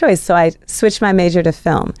the right choice. So I switched my major to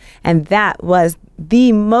film. And that was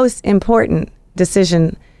the most important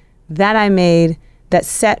decision that I made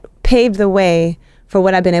that paved the way for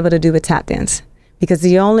what I've been able to do with tap dance. Because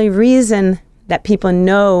the only reason that people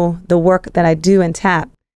know the work that I do in tap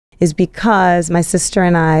is because my sister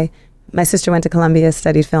went to Columbia,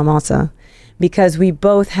 studied film also, because we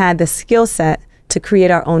both had the skill set to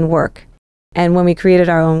create our own work. And when we created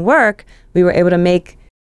our own work, we were able to make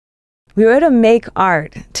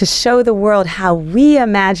art to show the world how we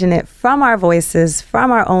imagine it from our voices, from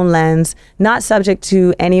our own lens, not subject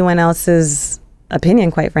to anyone else's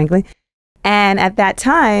opinion, quite frankly. And at that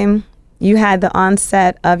time, you had the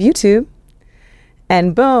onset of YouTube,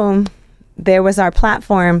 and boom, there was our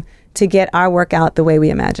platform to get our work out the way we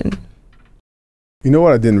imagined. You know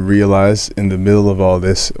what I didn't realize in the middle of all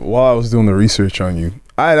this, while I was doing the research on you,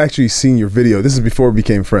 I had actually seen your video. This is before we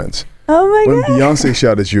became friends. Oh my God. When Beyoncé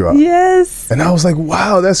shouted you out. Yes. And I was like,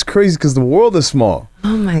 wow, that's crazy because the world is small.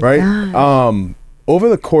 Oh my right? God. Over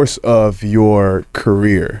the course of your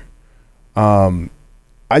career,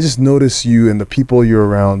 I just noticed you and the people you're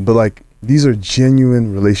around, but like, these are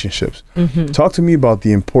genuine relationships. Mm-hmm. Talk to me about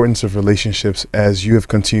the importance of relationships as you have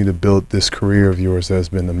continued to build this career of yours that has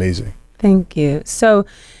been amazing. Thank you. So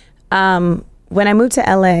when I moved to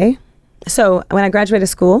LA, so when I graduated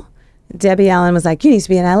school, Debbie Allen was like, you need to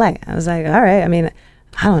be in LA. I was like, all right.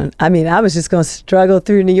 I was just going to struggle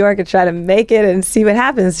through New York and try to make it and see what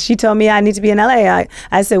happens. She told me I need to be in LA.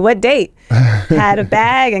 I said, what date? Had a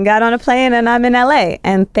bag and got on a plane and I'm in LA.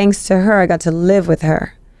 And thanks to her, I got to live with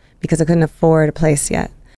her because I couldn't afford a place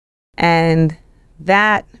yet. And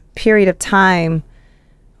that period of time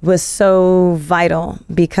was so vital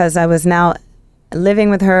because I was now living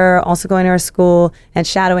with her, also going to her school and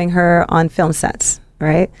shadowing her on film sets,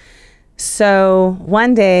 right? So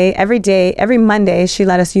one day, every Monday, she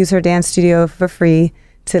let us use her dance studio for free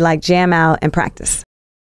to like jam out and practice.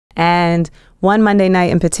 And one Monday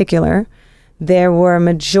night in particular, there were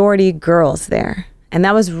majority girls there. And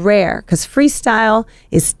that was rare because freestyle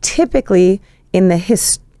is typically in the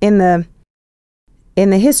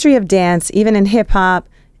history of dance, even in hip hop,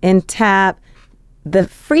 in tap, the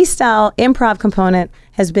freestyle improv component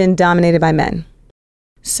has been dominated by men.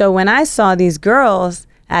 So when I saw these girls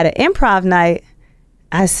at an improv night,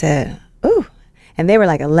 I said, ooh. And they were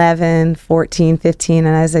like 11, 14, 15.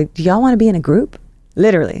 And I was like, do y'all want to be in a group?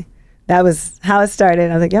 Literally. That was how it started.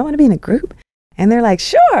 I was like, y'all want to be in a group? And they're like,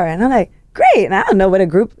 sure. And I'm like, great. And I don't know what a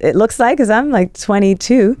group it looks like because I'm like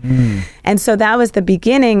 22. And so that was the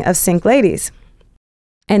beginning of Sync Ladies.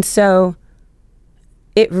 And so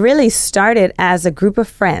it really started as a group of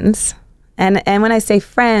friends. And when I say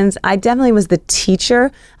friends, I definitely was the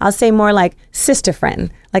teacher. I'll say more like sister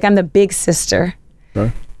friend. Like I'm the big sister.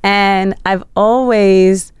 Okay. And I've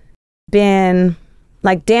always been,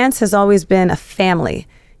 like dance has always been a family.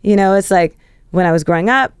 You know, it's like when I was growing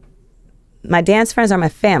up, my dance friends are my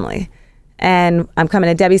family. And I'm coming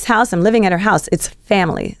to Debbie's house, I'm living at her house. It's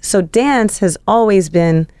family. So dance has always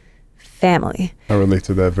been family. I relate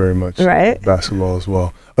to that very much. Right? Basketball as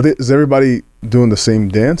well. Is everybody doing the same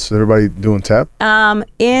dance? Is everybody doing tap?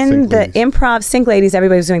 In the improv Sync Ladies,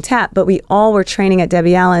 everybody was doing tap, but we all were training at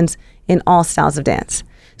Debbie Allen's in all styles of dance.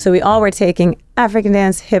 So we all were taking African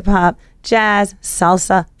dance, hip hop, jazz,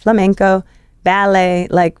 salsa, flamenco, ballet.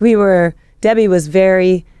 Like Debbie was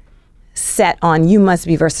very set on, you must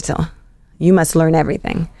be versatile. You must learn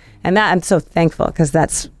everything. And that I'm so thankful because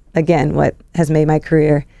that's, again, what has made my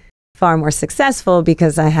career far more successful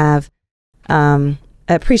because I have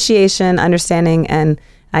appreciation, understanding, and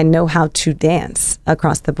I know how to dance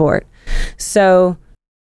across the board. So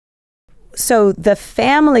the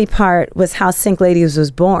family part was how Sync Ladies was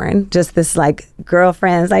born. Just this like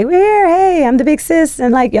girlfriends, like, hey, I'm the big sis,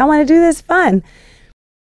 and like, y'all want to do this? Fun.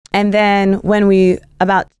 And then when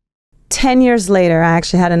about 10 years later, I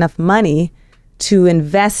actually had enough money to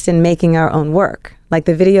invest in making our own work. Like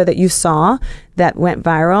the video that you saw that went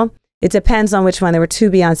viral, it depends on which one. There were two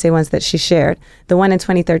Beyoncé ones that she shared. The one in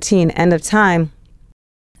 2013, End of Time,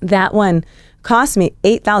 that one cost me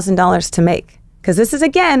 $8,000 to make. Because this is,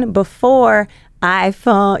 again, before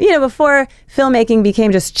iPhone, before filmmaking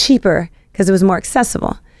became just cheaper because it was more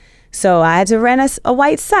accessible. So I had to rent a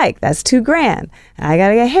white cyc. That's $2,000. I got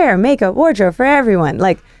to get hair, makeup, wardrobe for everyone.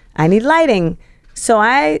 Like, I need lighting. So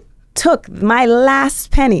I took my last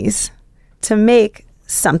pennies to make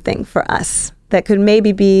something for us that could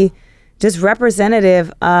maybe be just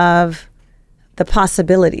representative of the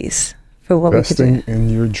possibilities for what we could do. Investing in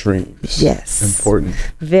your dreams. Yes. Important.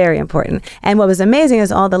 Very important. And what was amazing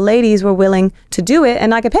is all the ladies were willing to do it and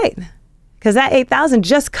not get paid. Because that $8,000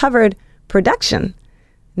 just covered production,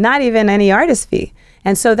 not even any artist fee.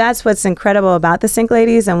 And so that's what's incredible about the Sync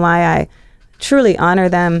Ladies and why I truly honor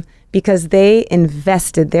them, because they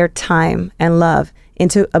invested their time and love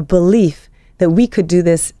into a belief that we could do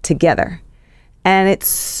this together. And it's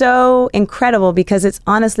so incredible because it's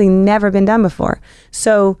honestly never been done before.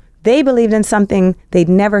 So they believed in something they'd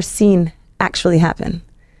never seen actually happen.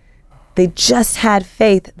 They just had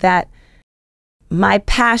faith that my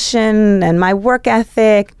passion and my work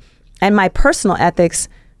ethic and my personal ethics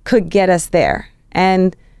could get us there.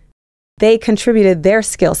 And they contributed their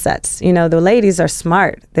skill sets. You know, the ladies are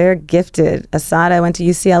smart. They're gifted. Asada went to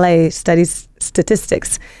UCLA, studies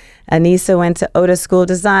statistics. Anissa went to Oda School of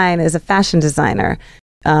Design as a fashion designer.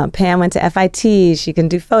 Pam went to FIT. She can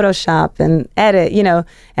do Photoshop and edit, you know.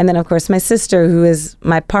 And then, of course, my sister, who is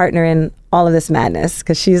my partner in all of this madness,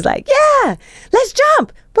 because she's like, yeah, let's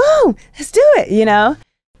jump. Boom, let's do it, you know.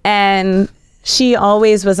 And she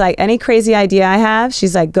always was like, any crazy idea I have,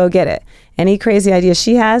 she's like, go get it. Any crazy idea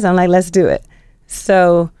she has, I'm like, let's do it.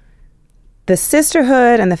 So the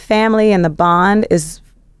sisterhood and the family and the bond is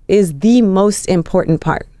the most important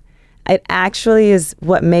part. It actually is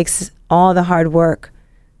what makes all the hard work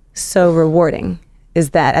so rewarding, is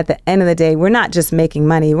that at the end of the day, we're not just making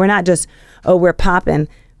money. We're not just, oh, we're popping.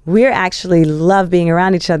 We're actually love being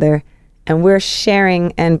around each other, and we're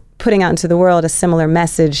sharing and putting out into the world a similar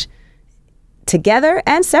message together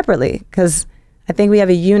and separately, because I think we have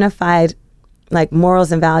a unified like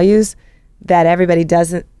morals and values that everybody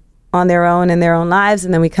does it on their own in their own lives,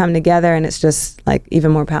 and then we come together and it's just like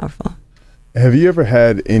even more powerful. Have you ever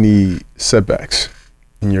had any setbacks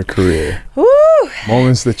in your career? Woo!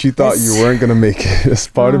 Moments that you thought you weren't going to make it as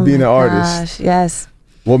part of being an artist? Gosh, yes.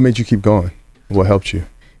 What made you keep going? What helped you?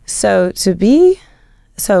 So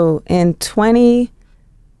in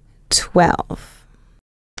 2012,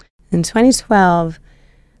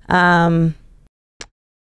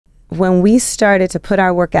 when we started to put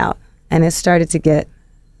our work out and it started to get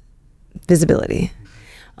visibility,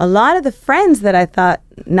 a lot of the friends that I thought,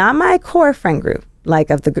 not my core friend group, like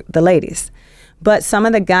of the ladies, but some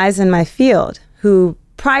of the guys in my field who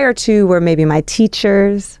prior to were maybe my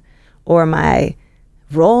teachers or my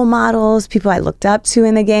role models, people I looked up to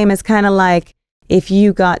in the game. It's kind of like if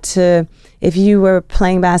you were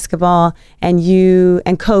playing basketball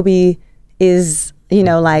and Kobe is, you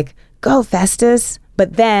know, like, go Festus,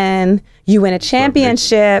 but then you win a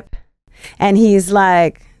championship and he's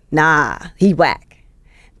like, nah, he whack.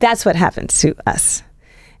 That's what happened to us.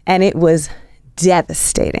 And it was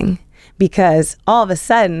devastating because all of a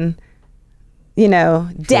sudden, you know,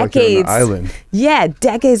 decades,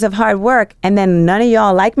 decades of hard work, and then none of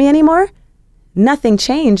y'all like me anymore. Nothing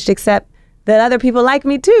changed except that other people like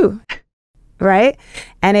me too, right?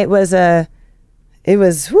 And it was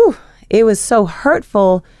so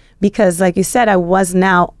hurtful because, like you said,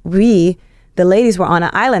 the ladies were on an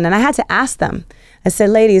island, and I had to ask them. I said,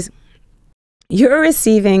 ladies, you're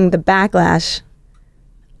receiving the backlash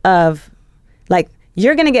of, like,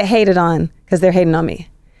 you're gonna get hated on because they're hating on me.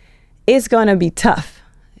 It's gonna be tough.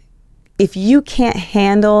 If you can't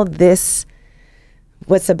handle this,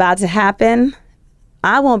 what's about to happen,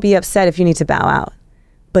 I won't be upset if you need to bow out,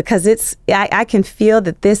 because I can feel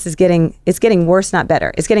that it's getting worse, not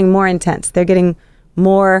better. It's getting more intense. They're getting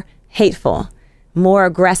more hateful, more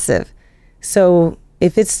aggressive. So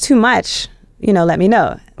if it's too much, you know, let me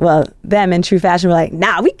know. Well, them in true fashion were like,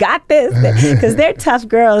 nah, we got this, because they're tough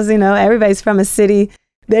girls. You know, everybody's from a city.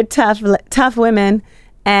 They're tough women.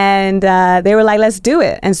 And they were like, let's do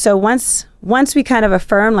it. And so once we kind of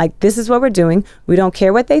affirm, like, this is what we're doing, we don't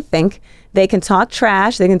care what they think. They can talk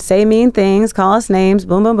trash, they can say mean things, call us names,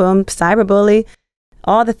 boom, boom, boom, cyberbully,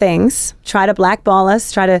 all the things, try to blackball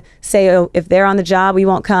us, try to say, oh, if they're on the job, we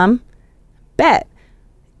won't come. Bet.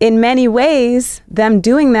 In many ways, them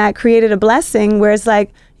doing that created a blessing where it's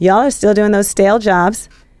like, y'all are still doing those stale jobs,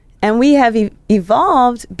 and we have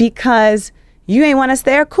evolved because you ain't want us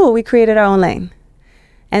there. Cool, we created our own lane.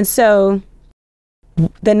 And so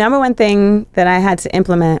the number one thing that I had to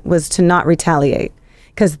implement was to not retaliate,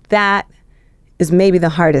 because that is maybe the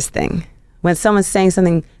hardest thing. When someone's saying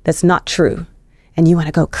something that's not true and you want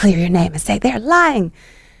to go clear your name and say they're lying,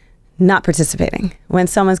 not participating. When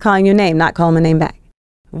someone's calling you a name, not calling them a name back.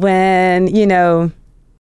 When, you know,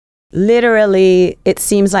 literally it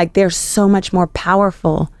seems like they're so much more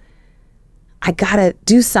powerful, I gotta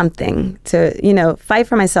do something to, you know, fight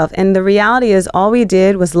for myself. And the reality is all we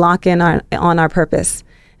did was lock in on our purpose.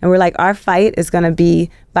 And we're like, our fight is gonna be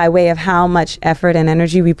by way of how much effort and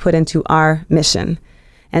energy we put into our mission.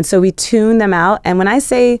 And so we tune them out. And when I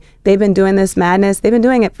say they've been doing this madness, they've been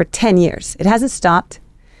doing it for 10 years. It hasn't stopped.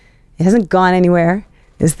 It hasn't gone anywhere.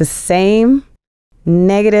 It's the same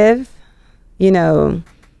negative, you know,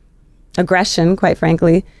 aggression, quite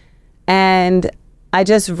frankly. And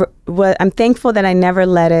I'm thankful that I never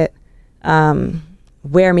let it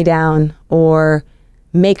wear me down or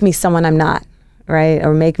make me someone I'm not, right?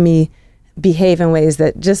 Or make me behave in ways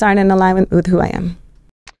that just aren't in alignment with who I am.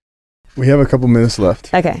 We have a couple minutes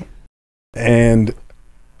left. Okay. And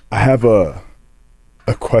I have a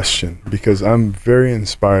question because I'm very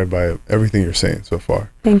inspired by everything you're saying so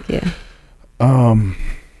far. Thank you.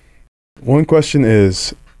 One question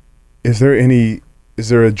is there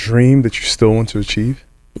a dream that you still want to achieve?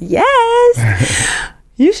 Yes.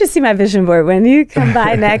 You should see my vision board. When you come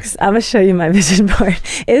by next, I'm going to show you my vision board.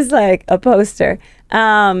 It's like a poster.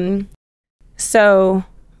 So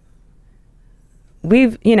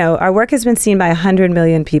our work has been seen by 100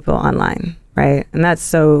 million people online, right? And that's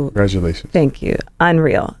so... Congratulations. Thank you.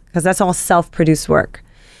 Unreal. Because that's all self-produced work.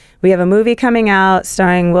 We have a movie coming out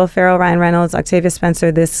starring Will Ferrell, Ryan Reynolds, Octavia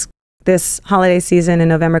Spencer this holiday season in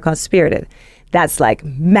November called Spirited. That's like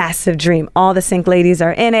massive dream. All the Sync ladies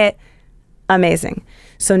are in it. Amazing.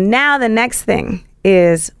 So now the next thing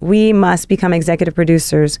is we must become executive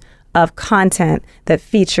producers of content that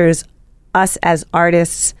features us as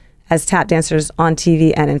artists, as tap dancers on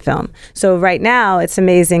TV and in film. So right now it's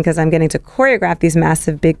amazing because I'm getting to choreograph these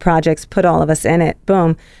massive big projects, put all of us in it,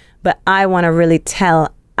 boom. But I want to really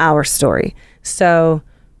tell our story. So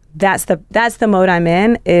that's the mode I'm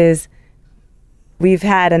in. Is we've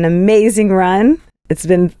had an amazing run. It's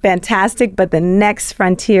been fantastic, but the next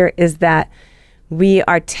frontier is that we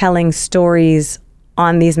are telling stories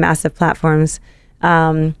on these massive platforms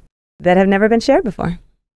that have never been shared before.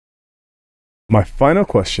 My final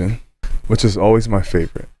question, which is always my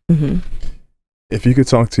favorite. Mm-hmm. If you could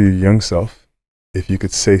talk to your young self, if you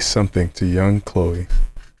could say something to young Chloe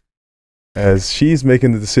as she's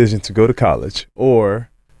making the decision to go to college, or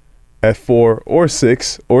at 4 or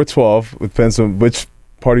 6 or 12, depends on which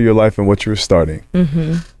part of your life and what you're starting.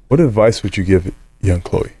 Mm-hmm. What advice would you give young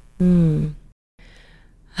Chloe?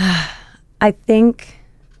 I think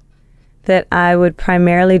that I would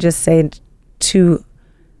primarily just say to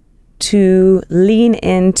lean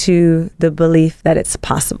into the belief that it's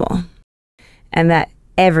possible and that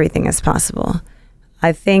everything is possible.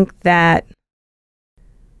 I think that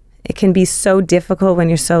it can be so difficult when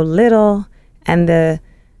you're so little and the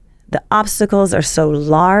obstacles are so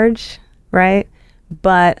large, right?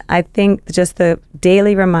 But I think just the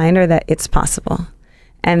daily reminder that it's possible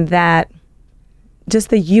and that just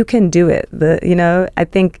that you can do it. I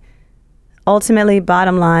think ultimately,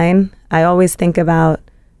 bottom line, I always think about,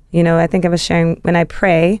 I think I was sharing when I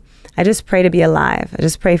pray, I just pray to be alive. I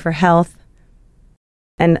just pray for health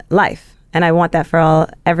and life. And I want that for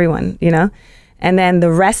everyone, And then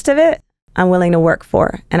the rest of it, I'm willing to work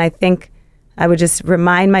for. And I think I would just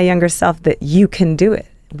remind my younger self that you can do it,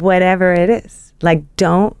 whatever it is. Like,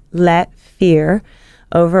 don't let fear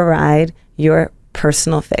override your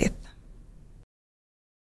personal faith.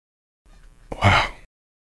 Wow.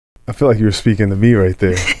 I feel like you were speaking to me right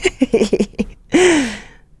there.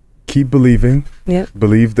 Keep believing. Yep.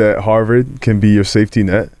 Believe that Harvard can be your safety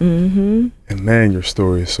net. Mm-hmm. And man, your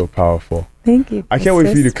story is so powerful. Thank you. I can't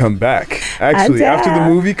wait for you to come back. Actually, after the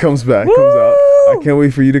movie comes out, I can't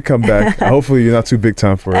wait for you to come back. Hopefully you're not too big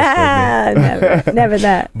time for us. Never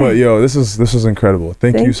that. But this was incredible.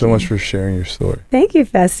 Thank you so much for sharing your story. Thank you,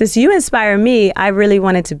 Festus. You inspire me. I really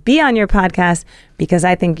wanted to be on your podcast because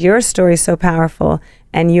I think your story is so powerful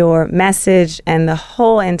and your message and the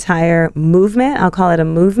whole entire movement, I'll call it a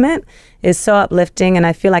movement, is so uplifting, and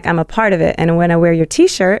I feel like I'm a part of it. And when I wear your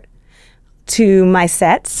t-shirt to my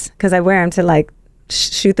sets, because I wear them to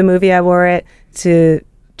shoot the movie, I wore it to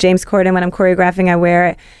James Corden when I'm choreographing, I wear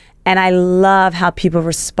it. And I love how people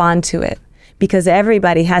respond to it because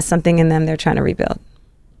everybody has something in them they're trying to rebuild.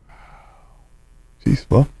 Jeez,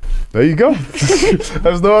 well, there you go.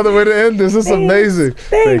 There's no other way to end this. This is amazing.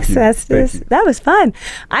 Thanks, Festus. That was fun.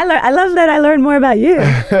 I love that I learned more about you.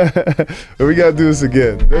 We got to do this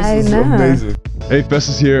again. This is amazing. Hey,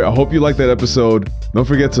 Festus here. I hope you liked that episode. Don't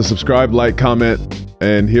forget to subscribe, like, comment,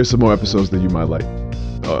 and here's some more episodes that you might like.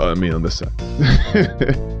 On this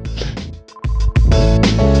side.